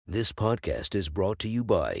This podcast is brought to you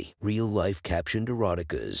by Real Life Captioned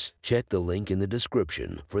Eroticas. Check the link in the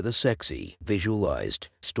description for the sexy, visualized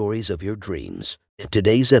stories of your dreams.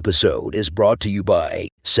 Today's episode is brought to you by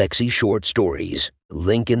Sexy Short Stories.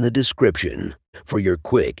 Link in the description for your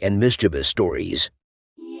quick and mischievous stories.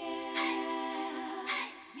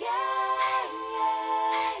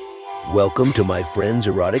 Welcome to my friend's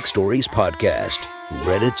Erotic Stories podcast,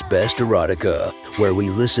 Reddit's Best Erotica, where we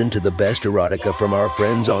listen to the best erotica from our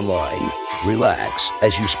friends online. Relax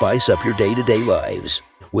as you spice up your day-to-day lives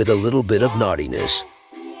with a little bit of naughtiness.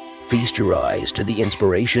 Feast your eyes to the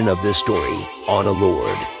inspiration of this story, Anna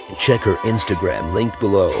Lord. Check her Instagram linked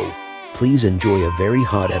below. Please enjoy a very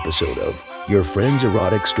hot episode of Your Friend's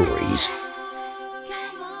Erotic Stories.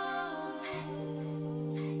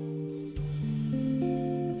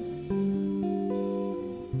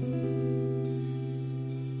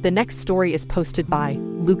 The next story is posted by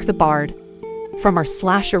Luke the Bard. From our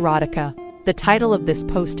 /erotica, the title of this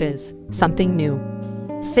post is Something New.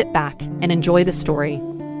 Sit back and enjoy the story.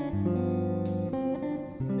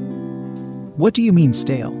 What do you mean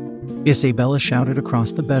stale? Isabella shouted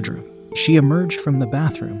across the bedroom. She emerged from the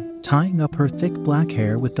bathroom, tying up her thick black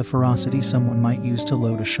hair with the ferocity someone might use to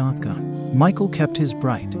load a shotgun. Michael kept his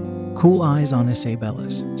bright, cool eyes on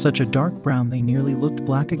Isabella's, such a dark brown they nearly looked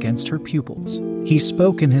black against her pupils. He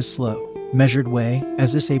spoke in his slow, measured way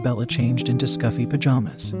as Isabella changed into scuffy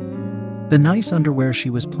pajamas. The nice underwear she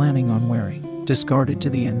was planning on wearing, discarded to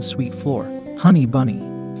the en-suite floor. "Honey bunny,"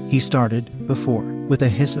 he started, before, with a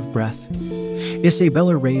hiss of breath.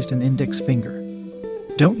 Isabella raised an index finger.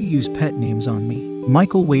 "Don't you use pet names on me."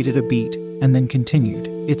 Michael waited a beat, and then continued,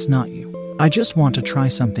 "It's not you. I just want to try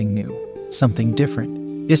something new, something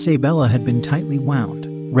different." Isabella had been tightly wound,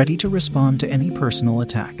 ready to respond to any personal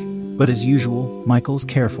attack. But as usual, Michael's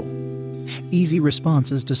careful, easy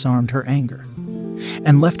responses disarmed her anger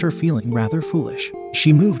and left her feeling rather foolish.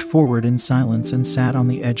 She moved forward in silence and sat on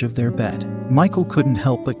the edge of their bed. Michael couldn't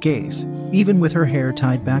help but gaze, even with her hair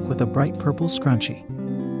tied back with a bright purple scrunchie,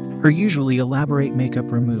 her usually elaborate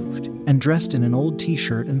makeup removed, and dressed in an old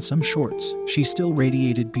t-shirt and some shorts. She still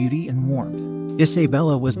radiated beauty and warmth.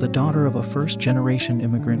 Isabella was the daughter of a first-generation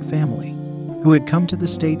immigrant family who had come to the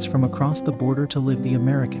States from across the border to live the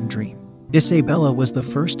American dream. Isabella was the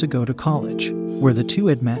first to go to college, where the two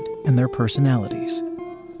had met, and their personalities,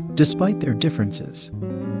 despite their differences,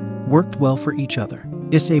 worked well for each other.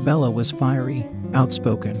 Isabella was fiery,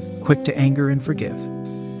 outspoken, quick to anger and forgive.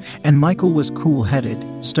 And Michael was cool-headed,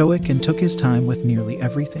 stoic, and took his time with nearly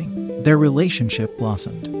everything. Their relationship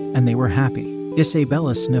blossomed, and they were happy.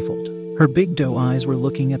 Isabella sniffled. Her big doe eyes were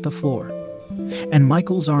looking at the floor, and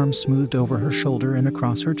Michael's arm smoothed over her shoulder and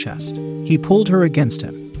across her chest. He pulled her against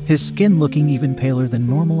him, his skin looking even paler than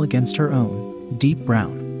normal against her own, deep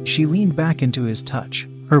brown. She leaned back into his touch.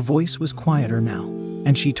 Her voice was quieter now,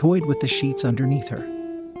 and she toyed with the sheets underneath her,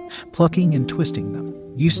 plucking and twisting them.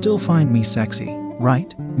 "You still find me sexy,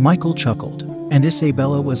 right?" Michael chuckled, and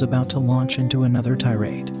Isabella was about to launch into another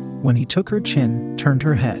tirade when he took her chin, turned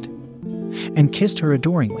her head, and kissed her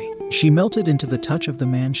adoringly. She melted into the touch of the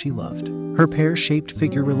man she loved, her pear-shaped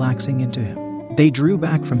figure relaxing into him. They drew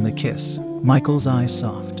back from the kiss, Michael's eyes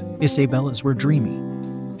soft. Isabella's were dreamy,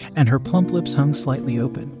 and her plump lips hung slightly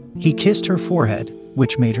open. He kissed her forehead,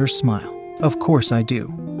 which made her smile. "Of course I do,"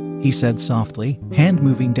 he said softly, hand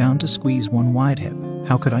moving down to squeeze one wide hip.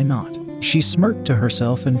 "How could I not?" She smirked to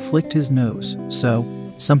herself and flicked his nose. "So,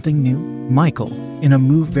 something new?" Michael, in a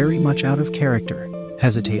move very much out of character,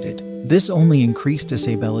 hesitated. This only increased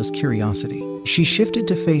Isabella's curiosity. She shifted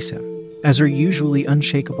to face him, as her usually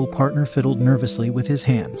unshakable partner fiddled nervously with his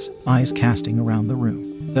hands, eyes casting around the room.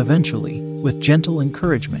 Eventually, with gentle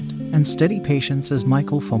encouragement and steady patience as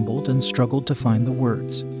Michael fumbled and struggled to find the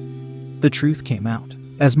words, the truth came out,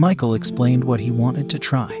 as Michael explained what he wanted to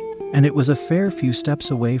try, and it was a fair few steps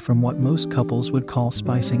away from what most couples would call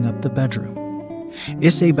spicing up the bedroom.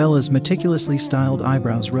 Isabella's meticulously styled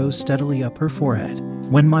eyebrows rose steadily up her forehead.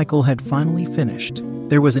 When Michael had finally finished,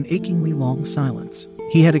 there was an achingly long silence.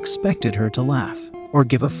 He had expected her to laugh, or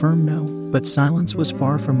give a firm no, but silence was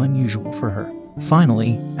far from unusual for her.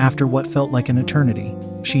 Finally, after what felt like an eternity,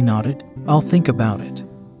 she nodded. "I'll think about it."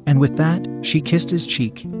 And with that, she kissed his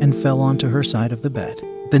cheek and fell onto her side of the bed.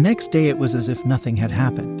 The next day it was as if nothing had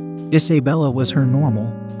happened. Isabella was her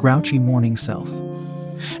normal, grouchy morning self,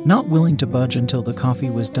 not willing to budge until the coffee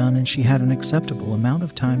was done and she had an acceptable amount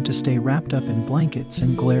of time to stay wrapped up in blankets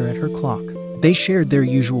and glare at her clock. They shared their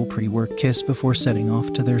usual pre-work kiss before setting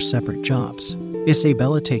off to their separate jobs,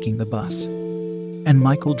 Isabella taking the bus, and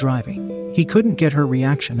Michael driving. He couldn't get her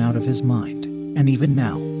reaction out of his mind, and even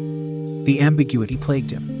now, the ambiguity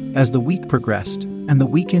plagued him. As the week progressed, and the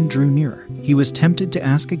weekend drew nearer. He was tempted to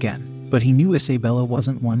ask again, but he knew Isabella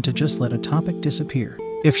wasn't one to just let a topic disappear.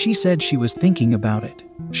 If she said she was thinking about it,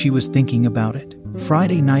 she was thinking about it.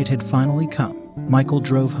 Friday night had finally come. Michael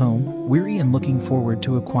drove home, weary and looking forward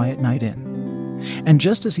to a quiet night in. And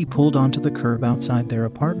just as he pulled onto the curb outside their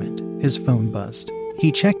apartment, his phone buzzed.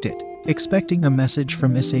 He checked it, expecting a message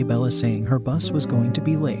from Isabella saying her bus was going to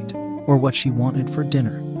be late, or what she wanted for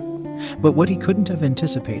dinner. But what he couldn't have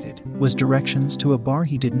anticipated was directions to a bar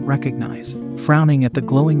he didn't recognize. Frowning at the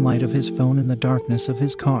glowing light of his phone in the darkness of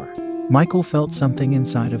his car, Michael felt something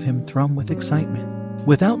inside of him thrum with excitement.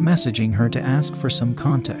 Without messaging her to ask for some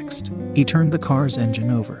context, he turned the car's engine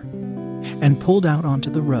over and pulled out onto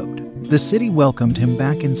the road. The city welcomed him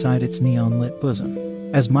back inside its neon-lit bosom.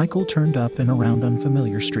 As Michael turned up and around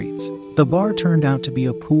unfamiliar streets, the bar turned out to be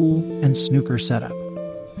a pool and snooker setup,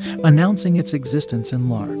 announcing its existence in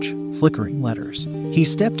large, flickering letters. He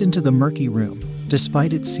stepped into the murky room,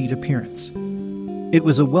 despite its seat appearance. It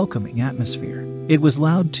was a welcoming atmosphere. It was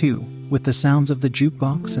loud too, with the sounds of the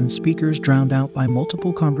jukebox and speakers drowned out by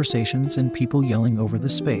multiple conversations and people yelling over the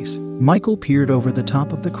space. Michael peered over the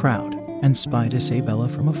top of the crowd and spied Isabella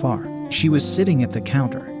from afar. She was sitting at the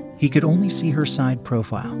counter. He could only see her side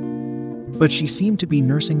profile, but she seemed to be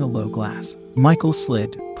nursing a low glass. Michael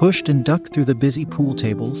slid, pushed and ducked through the busy pool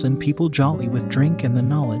tables and people jolly with drink and the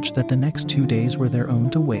knowledge that the next 2 days were their own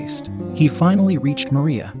to waste. He finally reached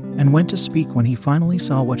Maria and went to speak when he finally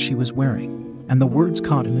saw what she was wearing, and the words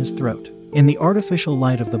caught in his throat. In the artificial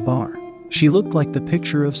light of the bar, she looked like the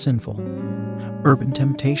picture of sinful urban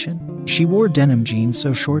temptation. She wore denim jeans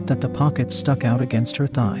so short that the pockets stuck out against her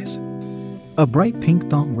thighs. A bright pink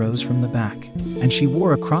thong rose from the back, and she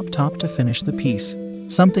wore a crop top to finish the piece,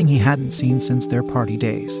 something he hadn't seen since their party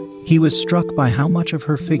days. He was struck by how much of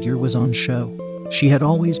her figure was on show. She had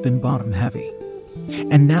always been bottom-heavy,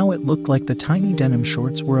 and now it looked like the tiny denim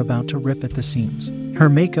shorts were about to rip at the seams. Her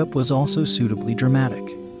makeup was also suitably dramatic.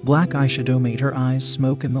 Black eyeshadow made her eyes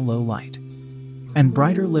smoke in the low light, and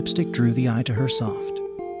brighter lipstick drew the eye to her soft,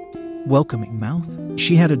 welcoming mouth.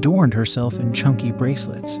 She had adorned herself in chunky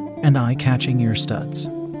bracelets and eye-catching ear studs,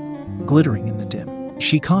 glittering in the dim.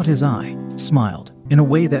 She caught his eye, smiled in a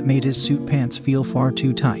way that made his suit pants feel far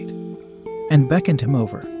too tight, and beckoned him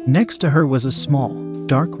over. Next to her was a small,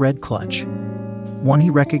 dark red clutch, one he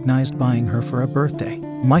recognized buying her for a birthday.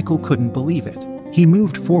 Michael couldn't believe it. He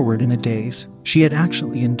moved forward in a daze. She had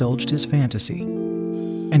actually indulged his fantasy,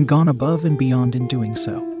 and gone above and beyond in doing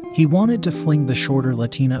so. He wanted to fling the shorter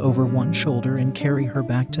Latina over one shoulder and carry her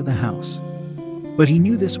back to the house, but he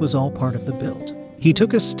knew this was all part of the build. He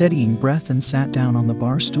took a steadying breath and sat down on the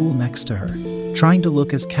bar stool next to her, trying to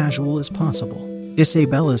look as casual as possible.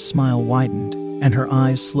 Isabella's smile widened, and her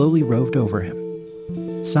eyes slowly roved over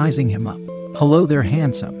him, sizing him up. "Hello there,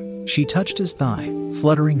 handsome." She touched his thigh,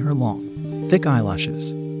 fluttering her long, thick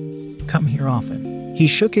eyelashes. "Come here often." He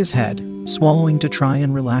shook his head, swallowing to try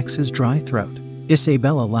and relax his dry throat.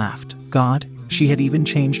 Isabella laughed. God, she had even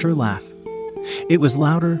changed her laugh. It was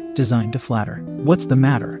louder, designed to flatter. "What's the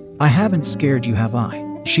matter? I haven't scared you, have I?"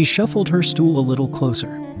 She shuffled her stool a little closer.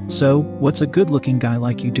 "So, what's a good-looking guy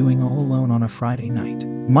like you doing all alone on a Friday night?"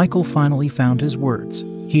 Michael finally found his words.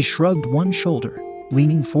 He shrugged one shoulder,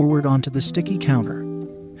 leaning forward onto the sticky counter.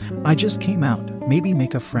 "I just came out, maybe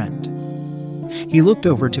make a friend." He looked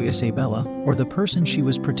over to Isabella, or the person she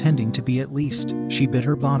was pretending to be at least. She bit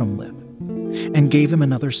her bottom lip and gave him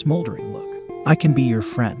another smoldering look. "I can be your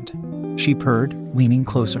friend," she purred, leaning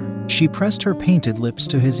closer. She pressed her painted lips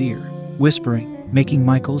to his ear, whispering, making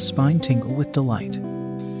Michael's spine tingle with delight.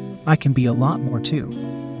 "I can be a lot more too,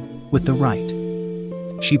 with the right."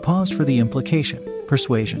 She paused for the implication.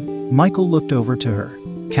 Persuasion. Michael looked over to her,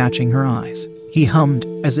 catching her eyes. He hummed,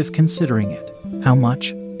 as if considering it. "How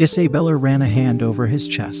much?" Isabella ran a hand over his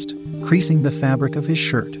chest, creasing the fabric of his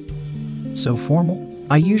shirt. "So formal?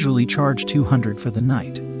 I usually charge $200 for the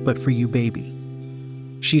night, but for you, baby."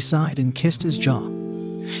 She sighed and kissed his jaw.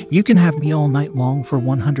 "You can have me all night long for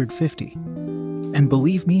 $150. And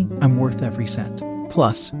believe me, I'm worth every cent.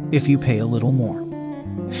 Plus, if you pay a little more."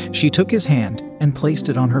 She took his hand and placed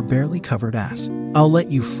it on her barely covered ass. "I'll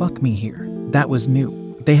let you fuck me here." That was new.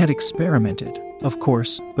 They had experimented, of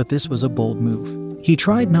course, but this was a bold move. He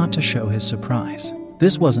tried not to show his surprise.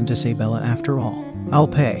 This wasn't Isabella after all. "I'll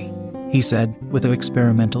pay," he said, with an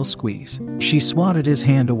experimental squeeze. She swatted his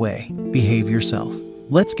hand away. "Behave yourself.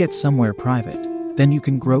 Let's get somewhere private. Then you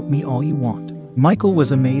can grope me all you want." Michael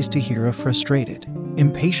was amazed to hear a frustrated,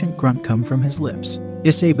 impatient grunt come from his lips.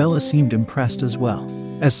 Isabella seemed impressed as well,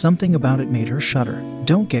 as something about it made her shudder.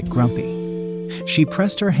 "Don't get grumpy." She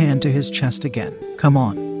pressed her hand to his chest again. "Come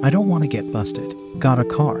on, I don't want to get busted. Got a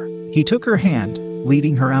car?" He took her hand,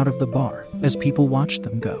 leading her out of the bar as people watched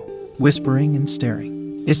them go, whispering and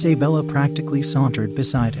staring. Isabella practically sauntered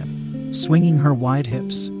beside him, swinging her wide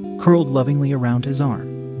hips, curled lovingly around his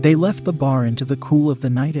arm. They left the bar into the cool of the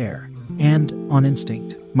night air, and, on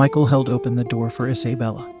instinct, Michael held open the door for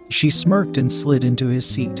Isabella. She smirked and slid into his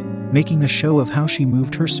seat, making a show of how she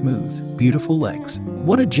moved her smooth, beautiful legs.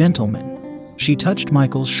 What a gentleman! She touched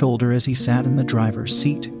Michael's shoulder as he sat in the driver's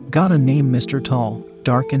seat. Got a name, Mr. Tall,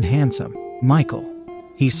 dark and handsome. Michael,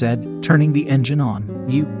 he said, turning the engine on.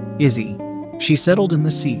 You, Izzy. She settled in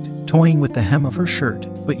the seat, toying with the hem of her shirt.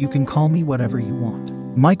 But you can call me whatever you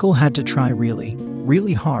want. Michael had to try really,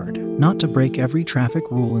 really hard not to break every traffic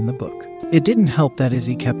rule in the book. It didn't help that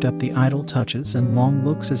Izzy kept up the idle touches and long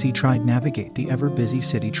looks as he tried to navigate the ever-busy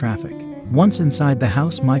city traffic. Once inside the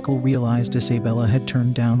house, Michael realized Isabella had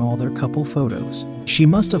turned down all their couple photos. She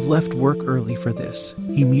must have left work early for this,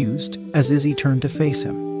 he mused, as Izzy turned to face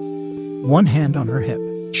him. One hand on her hip.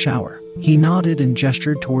 Shower. He nodded and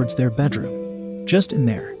gestured towards their bedroom. Just in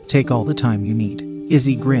there. Take all the time you need.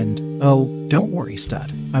 Izzy grinned. Oh, don't worry,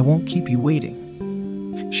 stud. I won't keep you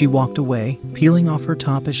waiting. She walked away, peeling off her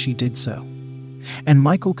top as she did so. And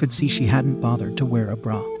Michael could see she hadn't bothered to wear a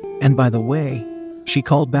bra. And by the way, she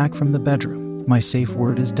called back from the bedroom, my safe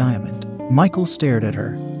word is diamond. Michael stared at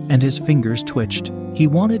her, and his fingers twitched. He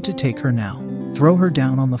wanted to take her now, throw her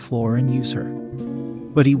down on the floor and use her.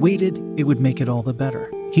 But he waited, it would make it all the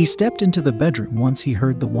better. He stepped into the bedroom once he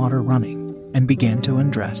heard the water running, and began to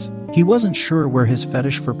undress. He wasn't sure where his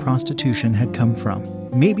fetish for prostitution had come from.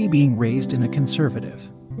 Maybe being raised in a conservative,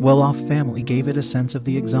 well-off family gave it a sense of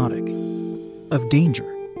the exotic, of danger,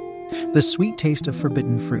 the sweet taste of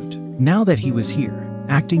forbidden fruit. Now that he was here,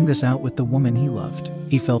 acting this out with the woman he loved,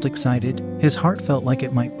 he felt excited. His heart felt like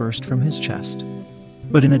it might burst from his chest.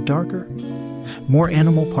 But in a darker, more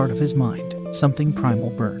animal part of his mind, something primal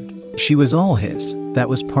burned. She was all his, that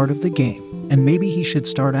was part of the game, and maybe he should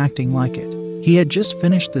start acting like it. He had just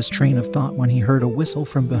finished this train of thought when he heard a whistle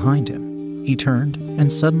from behind him. He turned,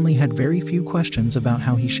 and suddenly had very few questions about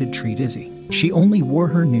how he should treat Izzy. She only wore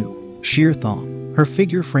her new, sheer thong, her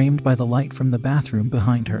figure framed by the light from the bathroom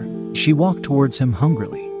behind her. She walked towards him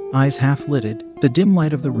hungrily, eyes half-lidded. The dim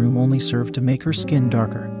light of the room only served to make her skin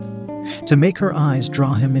darker, to make her eyes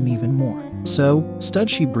draw him in even more. So, stud,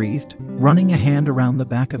 she breathed, running a hand around the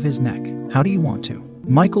back of his neck. How do you want to?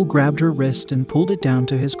 Michael grabbed her wrist and pulled it down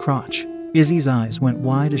to his crotch. Izzy's eyes went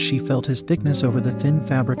wide as she felt his thickness over the thin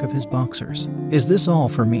fabric of his boxers. Is this all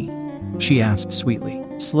for me? She asked sweetly.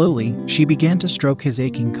 Slowly, she began to stroke his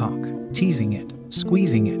aching cock, teasing it,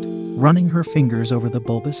 squeezing it, running her fingers over the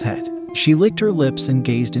bulbous head. She licked her lips and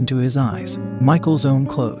gazed into his eyes. Michael's own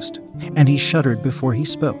closed, and he shuddered before he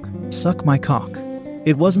spoke. Suck my cock.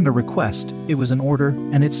 It wasn't a request, it was an order,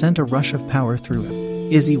 and it sent a rush of power through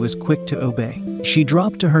him. Izzy was quick to obey. She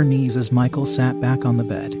dropped to her knees as Michael sat back on the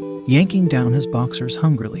bed, yanking down his boxers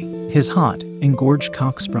hungrily. His hot, engorged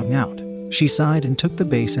cock sprung out. She sighed and took the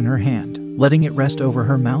base in her hand, letting it rest over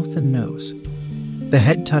her mouth and nose, the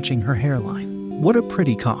head touching her hairline. What a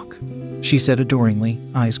pretty cock, she said adoringly,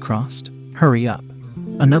 eyes crossed. Hurry up.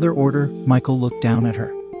 Another order. Michael looked down at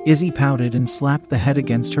her. Izzy pouted and slapped the head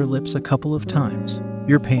against her lips a couple of times.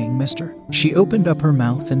 You're paying, mister. She opened up her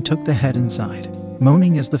mouth and took the head inside,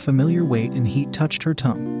 moaning as the familiar weight and heat touched her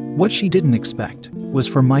tongue. What she didn't expect was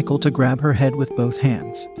for Michael to grab her head with both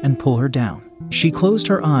hands and pull her down. She closed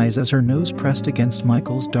her eyes as her nose pressed against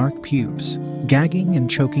Michael's dark pubes, gagging and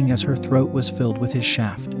choking as her throat was filled with his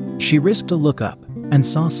shaft. She risked a look up and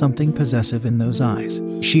saw something possessive in those eyes.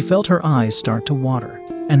 She felt her eyes start to water,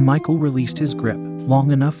 and Michael released his grip,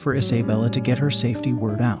 long enough for Isabella to get her safety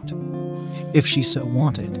word out, if she so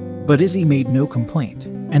wanted. But Izzy made no complaint,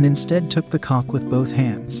 and instead took the cock with both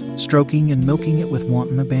hands, stroking and milking it with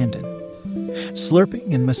wanton abandon,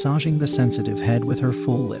 slurping and massaging the sensitive head with her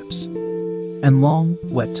full lips and long,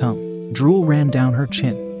 wet tongue. Drool ran down her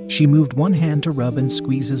chin. She moved one hand to rub and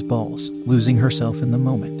squeeze his balls, losing herself in the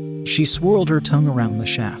moment. She swirled her tongue around the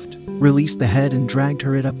shaft, released the head and dragged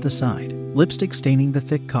her it up the side, lipstick staining the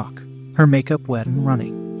thick cock, her makeup wet and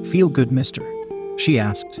running. Feel good, mister? She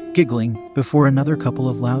asked, giggling, before another couple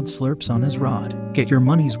of loud slurps on his rod. Get your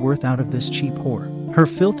money's worth out of this cheap whore. Her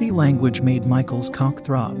filthy language made Michael's cock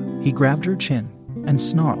throb. He grabbed her chin and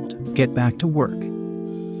snarled, Get back to work,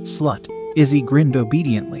 slut. Izzy grinned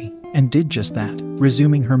obediently and did just that,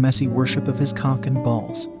 resuming her messy worship of his cock and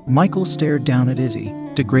balls. Michael stared down at Izzy,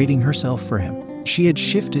 degrading herself for him. She had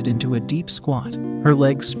shifted into a deep squat, her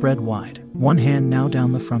legs spread wide, one hand now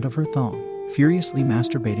down the front of her thong, furiously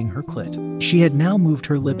masturbating her clit. She had now moved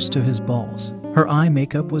her lips to his balls. Her eye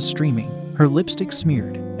makeup was streaming, her lipstick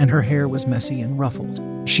smeared, and her hair was messy and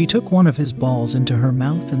ruffled. She took one of his balls into her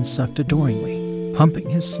mouth and sucked adoringly, pumping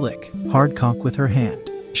his slick, hard cock with her hand.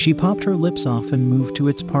 She popped her lips off and moved to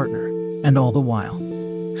its partner, and all the while,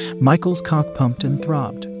 Michael's cock pumped and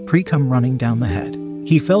throbbed, pre-cum running down the head.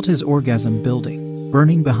 He felt his orgasm building,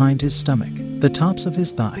 burning behind his stomach, the tops of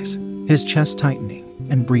his thighs, his chest tightening,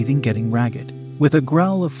 and breathing getting ragged. With a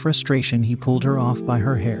growl of frustration, he pulled her off by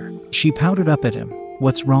her hair. She pouted up at him.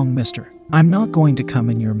 "What's wrong, mister?" "I'm not going to come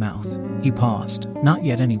in your mouth." He paused. "Not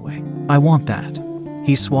yet anyway." "I want that."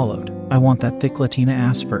 He swallowed. "I want that thick Latina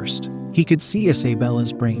ass first." He could see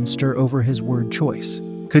Isabella's brain stir over his word choice,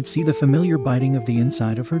 could see the familiar biting of the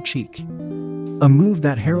inside of her cheek. A move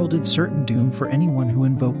that heralded certain doom for anyone who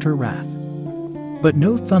invoked her wrath. But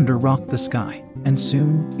no thunder rocked the sky, and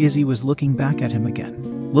soon, Izzy was looking back at him again,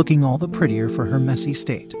 looking all the prettier for her messy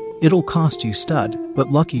state. "It'll cost you, stud,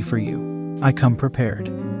 but lucky for you, I come prepared."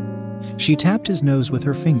 She tapped his nose with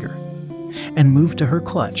her finger, and moved to her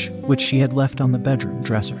clutch, which she had left on the bedroom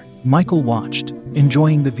dresser. Michael watched,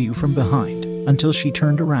 enjoying the view from behind, until she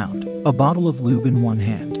turned around, a bottle of lube in one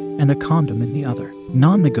hand, and a condom in the other.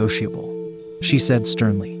 "Non-negotiable," she said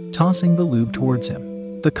sternly, tossing the lube towards him.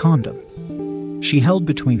 The condom she held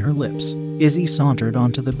between her lips. Izzy sauntered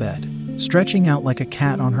onto the bed, stretching out like a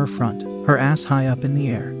cat on her front, her ass high up in the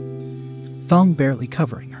air, thong barely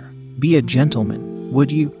covering her. "Be a gentleman,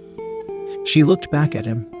 would you?" She looked back at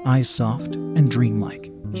him, eyes soft and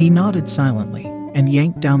dreamlike. He nodded silently and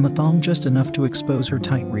yanked down the thong just enough to expose her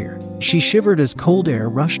tight rear. She shivered as cold air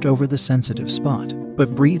rushed over the sensitive spot,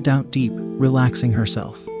 but breathed out deep, relaxing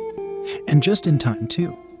herself. And just in time,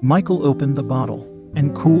 too. Michael opened the bottle,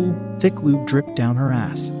 and cool, thick lube dripped down her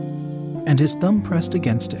ass, and his thumb pressed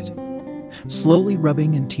against it, slowly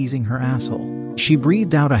rubbing and teasing her asshole. She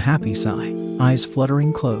breathed out a happy sigh, eyes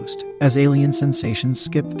fluttering closed, as alien sensations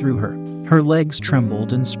skipped through her. Her legs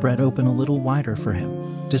trembled and spread open a little wider for him,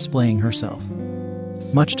 displaying herself.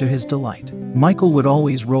 Much to his delight, Michael would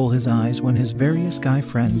always roll his eyes when his various guy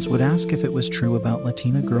friends would ask if it was true about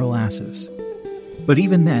Latina girl asses. But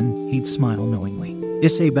even then, he'd smile knowingly.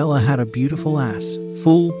 Isabella had a beautiful ass,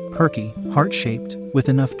 full, perky, heart-shaped, with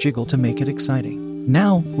enough jiggle to make it exciting.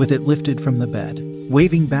 Now, with it lifted from the bed,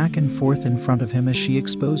 waving back and forth in front of him as she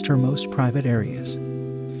exposed her most private areas,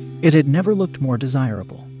 it had never looked more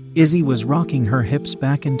desirable. Izzy was rocking her hips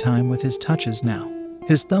back in time with his touches now,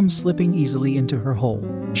 his thumb slipping easily into her hole.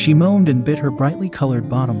 She moaned and bit her brightly colored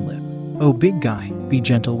bottom lip. "Oh, big guy, be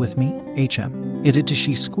gentle with me, HM. It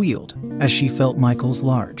she squealed, as she felt Michael's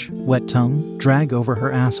large, wet tongue drag over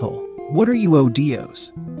her asshole. "What are you, oh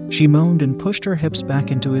Dios?" She moaned and pushed her hips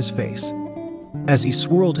back into his face, as he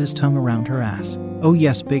swirled his tongue around her ass. "Oh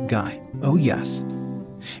yes, big guy, oh yes.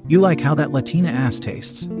 You like how that Latina ass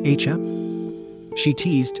tastes, HM?" She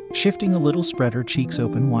teased, shifting a little, spread her cheeks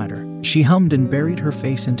open wider. She hummed and buried her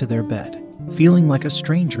face into their bed, feeling like a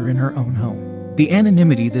stranger in her own home. The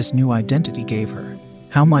anonymity this new identity gave her,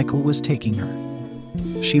 how Michael was taking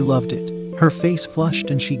her. She loved it. Her face flushed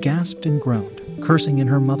and she gasped and groaned, cursing in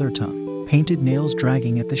her mother tongue, painted nails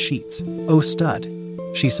dragging at the sheets. "Oh, stud,"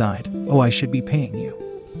 she sighed. "Oh, I should be paying you."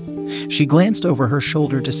 She glanced over her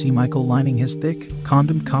shoulder to see Michael lining his thick,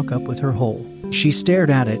 condom cock up with her hole. She stared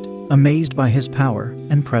at it, amazed by his power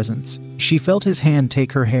and presence. She felt his hand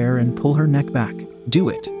take her hair and pull her neck back. "Do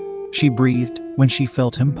it," she breathed when she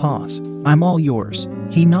felt him pause. "I'm all yours."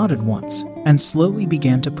 He nodded once, and slowly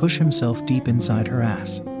began to push himself deep inside her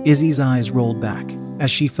ass. Izzy's eyes rolled back, as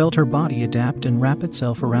she felt her body adapt and wrap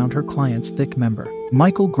itself around her client's thick member.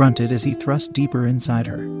 Michael grunted as he thrust deeper inside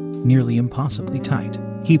her, nearly impossibly tight.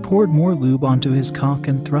 He poured more lube onto his cock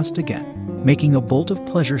and thrust again, making a bolt of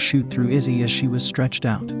pleasure shoot through Izzy as she was stretched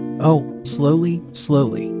out. "Oh, slowly,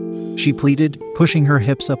 slowly," she pleaded, pushing her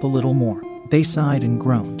hips up a little more. They sighed and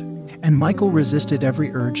groaned, and Michael resisted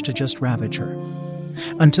every urge to just ravage her,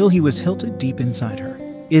 until he was hilted deep inside her.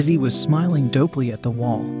 Izzy was smiling dopely at the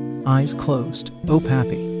wall, eyes closed. "Oh,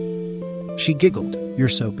 pappy." She giggled. "You're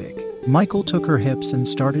so big." Michael took her hips and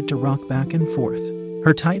started to rock back and forth,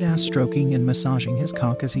 her tight ass stroking and massaging his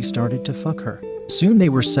cock as he started to fuck her. Soon they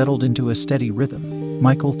were settled into a steady rhythm,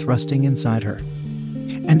 Michael thrusting inside her,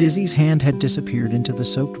 and Izzy's hand had disappeared into the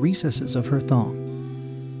soaked recesses of her thong,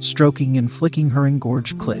 stroking and flicking her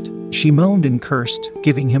engorged clit. She moaned and cursed,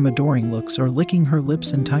 giving him adoring looks or licking her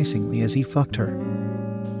lips enticingly as he fucked her,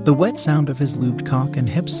 the wet sound of his lubed cock and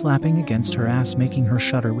hips slapping against her ass making her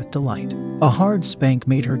shudder with delight. A hard spank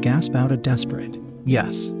made her gasp out a desperate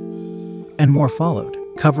 "yes," and more followed,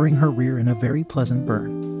 covering her rear in a very pleasant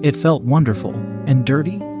burn. It felt wonderful, and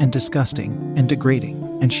dirty, and disgusting, and degrading,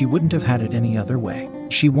 and she wouldn't have had it any other way.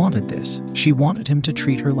 She wanted this. She wanted him to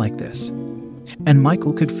treat her like this. And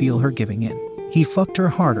Michael could feel her giving in. He fucked her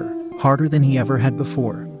harder than he ever had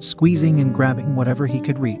before, squeezing and grabbing whatever he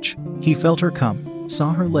could reach. He felt her come,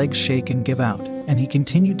 saw her legs shake and give out, and he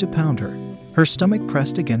continued to pound her, her stomach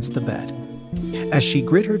pressed against the bed. As she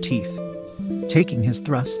grit her teeth, taking his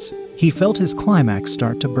thrusts, he felt his climax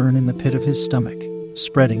start to burn in the pit of his stomach,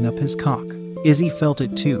 spreading up his cock. Izzy felt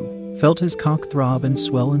it too, felt his cock throb and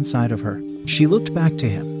swell inside of her. She looked back to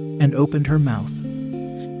him and opened her mouth,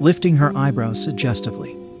 lifting her eyebrows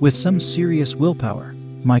suggestively. With some serious willpower,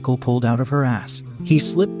 Michael pulled out of her ass. He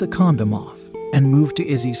slipped the condom off and moved to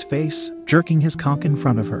Izzy's face, jerking his cock in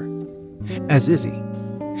front of her. As Izzy,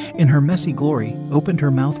 in her messy glory, opened her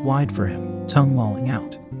mouth wide for him, tongue lolling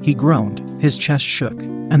out. He groaned, his chest shook,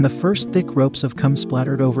 and the first thick ropes of cum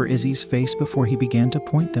splattered over Izzy's face before he began to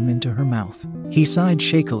point them into her mouth. He sighed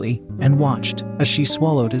shakily and watched as she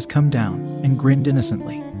swallowed his cum down and grinned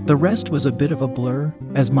innocently. The rest was a bit of a blur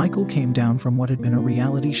as Michael came down from what had been a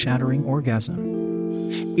reality-shattering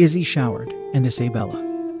orgasm. Izzy showered, and Isabella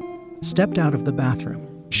stepped out of the bathroom.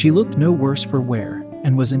 She looked no worse for wear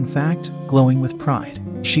and was in fact glowing with pride.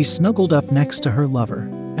 She snuggled up next to her lover,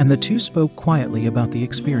 and the two spoke quietly about the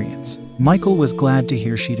experience. Michael was glad to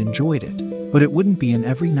hear she'd enjoyed it, but it wouldn't be an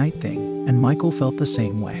every-night thing, and Michael felt the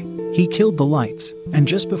same way. He killed the lights, and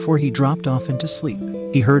just before he dropped off into sleep,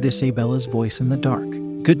 he heard Isabella's voice in the dark.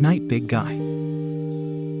 "Good night, big guy."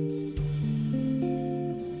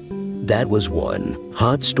 That was one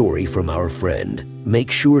hot story from our friend.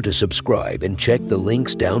 Make sure to subscribe and check the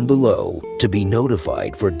links down below to be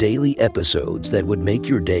notified for daily episodes that would make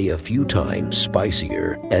your day a few times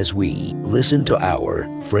spicier as we listen to our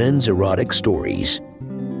friends' erotic stories.